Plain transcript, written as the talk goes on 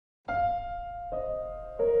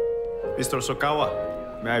Mr.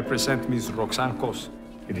 Sokawa, may I present Ms. Roxanne Kos?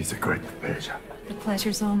 It is a great pleasure. The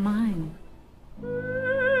pleasure's all mine.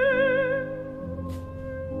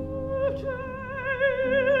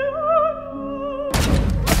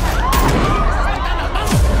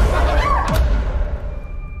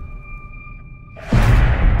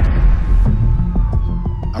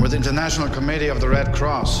 I'm with the International Committee of the Red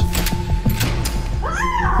Cross.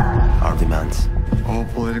 Our demands. All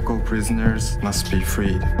political prisoners must be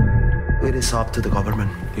freed. It is up to the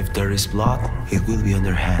government. If there is blood, it will be on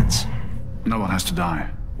their hands. No one has to die.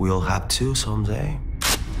 We'll have to someday.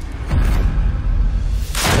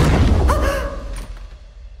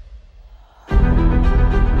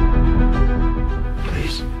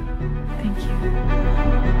 Please. Thank you.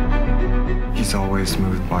 He's always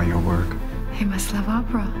moved by your work. He must love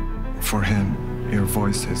opera. For him, your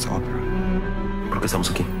voice is opera. ¿Por qué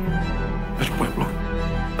estamos aquí? El pueblo.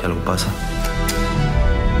 ¿Qué algo pasa?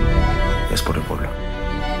 Es por el pueblo.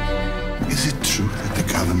 Is it true that the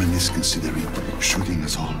government is considering shooting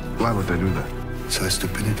us all? Why would they do that? So as to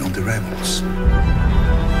pin it on the rebels.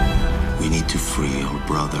 We need to free our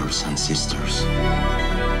brothers and sisters.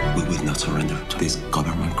 We will not surrender to these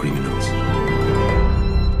government criminals.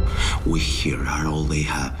 We here are all they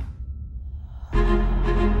have.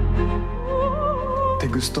 ¿Te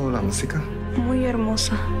gustó la música? Muy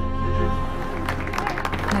hermosa.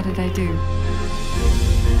 How did I do?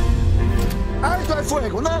 ¡Alto el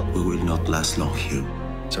fuego, no! We will not last long here.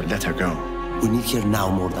 So let her go. We need here now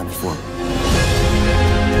more than before.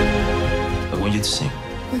 I want you to sing.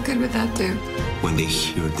 What good would that do? When they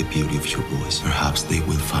hear the beauty of your voice, perhaps they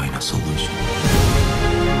will find a solution.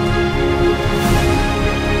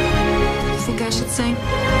 You think I should sing?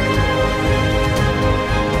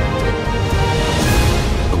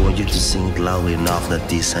 I want you to sing it loudly enough that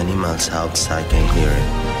these animals outside can hear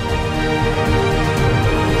it.